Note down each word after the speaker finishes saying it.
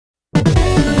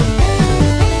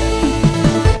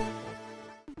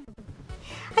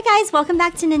Hi guys, welcome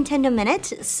back to Nintendo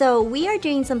Minute. So we are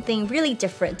doing something really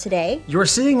different today. You're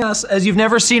seeing us as you've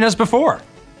never seen us before.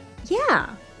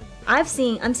 Yeah, I'm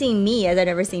seeing me as I've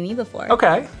never seen me before.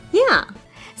 Okay. Yeah.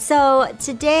 So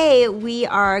today we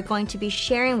are going to be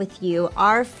sharing with you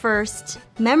our first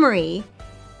memory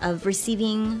of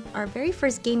receiving our very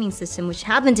first gaming system, which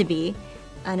happened to be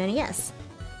an NES.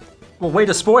 Well, way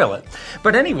to spoil it.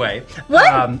 But anyway.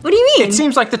 What? What do you mean? It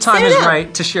seems like the time is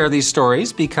right to share these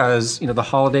stories because, you know, the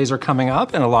holidays are coming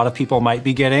up and a lot of people might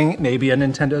be getting maybe a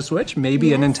Nintendo Switch,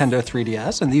 maybe a Nintendo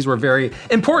 3DS. And these were very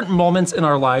important moments in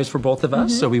our lives for both of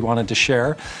us. So we wanted to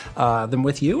share them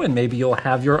with you, and maybe you'll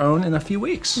have your own in a few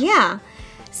weeks. Yeah.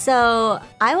 So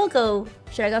I will go.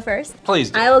 Should I go first?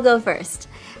 Please do. I will go first.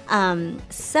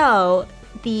 So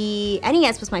the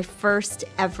NES was my first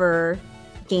ever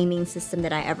gaming system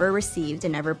that I ever received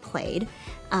and ever played.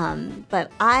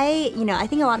 But I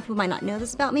think a lot of people might not know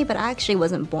this about me, but I actually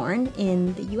wasn't born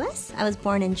in the US. I was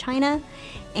born in China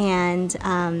and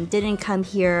didn't come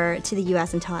here to the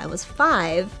US until I was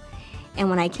 5. And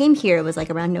when I came here, it was like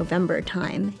around November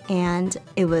time. And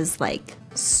it was like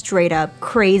straight up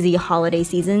crazy holiday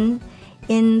season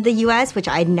in the US, which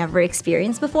I'd never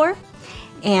experienced before.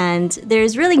 And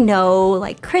there's really no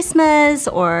like Christmas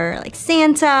or like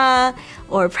Santa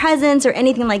or presents or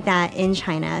anything like that in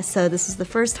China. So this is the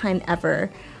first time ever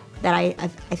that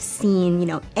I've seen, you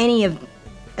know, any of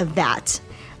that.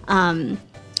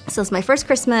 So it's my first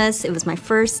Christmas. It was my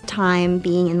first time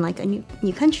being in like a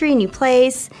new country, a new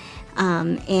place.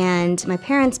 And my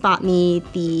parents bought me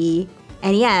the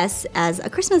NES as a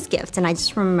Christmas gift. And I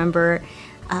just remember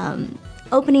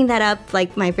opening that up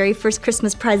like my very first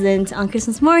Christmas present on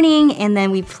Christmas morning, and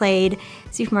then we played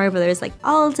Super Mario Brothers like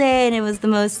all day, and it was the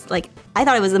most I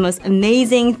thought it was the most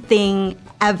amazing thing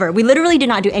ever. We literally did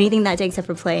not do anything that day except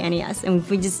for play NES, and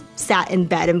we just sat in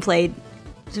bed and played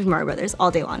Super Mario Brothers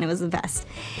all day long. It was the best.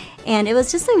 And it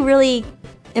was just a really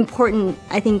important,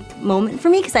 I think, moment for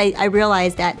me because I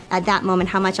realized that at that moment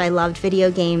how much I loved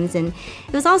video games, and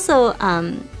it was also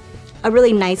a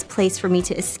really nice place for me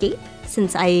to escape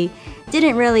since I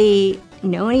didn't really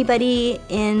know anybody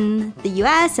in the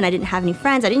US and I didn't have any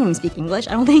friends. I didn't even speak English,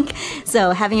 I don't think.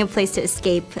 So having a place to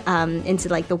escape into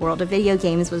like the world of video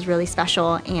games was really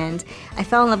special, and I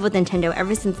fell in love with Nintendo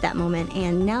ever since that moment,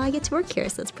 and now I get to work here,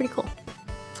 so it's pretty cool.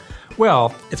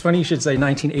 Well, it's funny you should say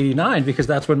 1989 because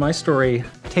that's when my story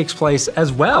takes place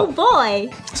as well. Oh boy!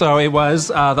 So it was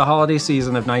the holiday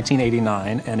season of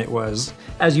 1989, and it was,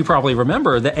 as you probably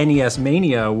remember, the NES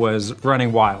mania was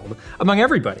running wild among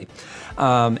everybody.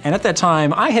 And at that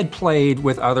time, I had played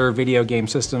with other video game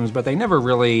systems, but they never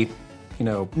really, you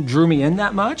know, drew me in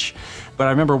that much. But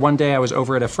I remember one day I was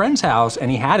over at a friend's house, and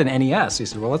he had an NES. He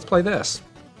said, well, let's play this.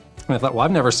 And I thought, well,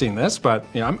 I've never seen this, but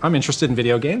you know, I'm interested in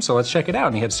video games, so let's check it out.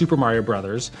 And he had Super Mario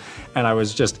Brothers, and I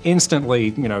was just instantly,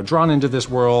 you know, drawn into this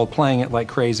world, playing it like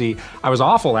crazy. I was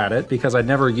awful at it because I'd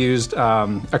never used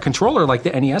a controller like the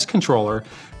NES controller,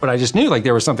 but I just knew like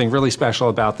there was something really special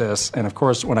about this. And of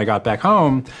course, when I got back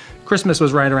home, Christmas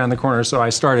was right around the corner, so I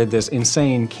started this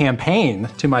insane campaign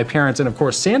to my parents and of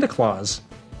course Santa Claus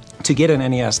to get an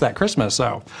NES that Christmas.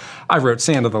 So I wrote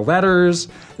Santa the letters,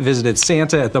 visited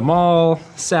Santa at the mall,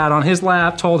 sat on his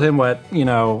lap, told him what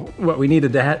we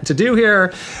needed to do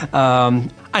here.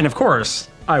 And of course,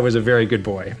 I was a very good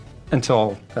boy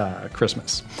until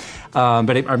Christmas. But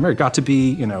I remember it got to be,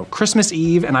 you know, Christmas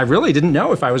Eve, and I really didn't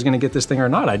know if I was gonna get this thing or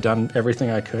not. I'd done everything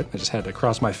I could. I just had to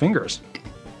cross my fingers.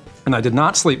 And I did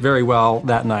not sleep very well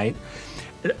that night.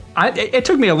 It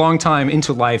took me a long time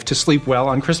into life to sleep well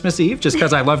on Christmas Eve, just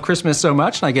because I love Christmas so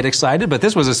much and I get excited, but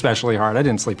this was especially hard. I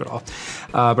didn't sleep at all.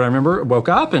 But I remember I woke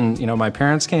up and, you know, my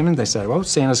parents came in, they said, well,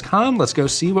 Santa's come, let's go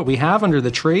see what we have under the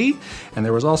tree. And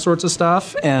there was all sorts of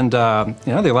stuff. And,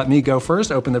 you know, they let me go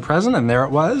first, open the present, and there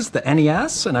it was, the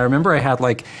NES. And I remember I had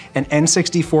like an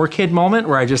N64 kid moment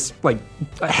where I just like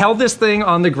held this thing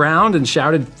on the ground and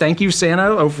shouted, thank you, Santa,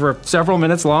 over several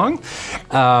minutes long.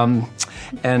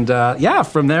 Yeah,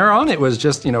 from there on, it was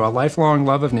just, you know, a lifelong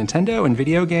love of Nintendo and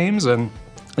video games, and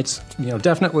it's, you know,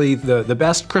 definitely the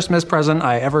best Christmas present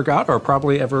I ever got or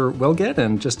probably ever will get,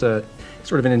 and just a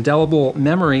sort of an indelible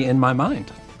memory in my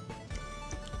mind.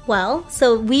 Well,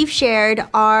 so we've shared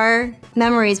our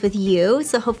memories with you,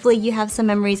 so hopefully you have some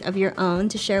memories of your own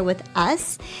to share with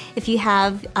us. If you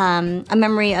have a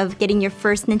memory of getting your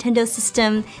first Nintendo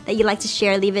system that you'd like to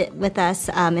share, leave it with us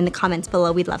in the comments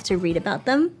below. We'd love to read about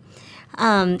them.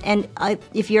 And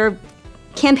if you're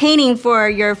campaigning for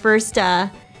your first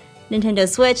Nintendo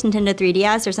Switch, Nintendo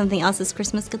 3DS, or something else this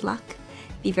Christmas, good luck.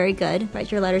 Be very good.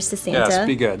 Write your letters to Santa. Yes,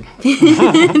 be good.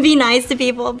 Be nice to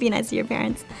people. Be nice to your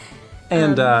parents.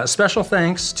 And special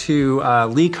thanks to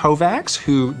Lee Kovacs,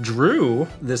 who drew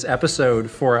this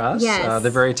episode for us. Yes.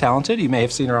 They're very talented. You may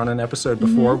have seen her on an episode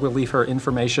before. We'll leave her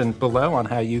information below on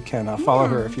how you can follow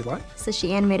her if you like. So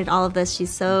she animated all of this.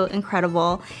 She's so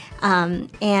incredible.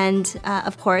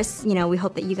 Of course, we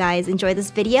hope that you guys enjoy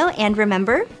this video. And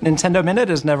remember, Nintendo Minute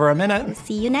is never a minute.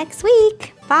 see you next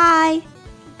week. Bye.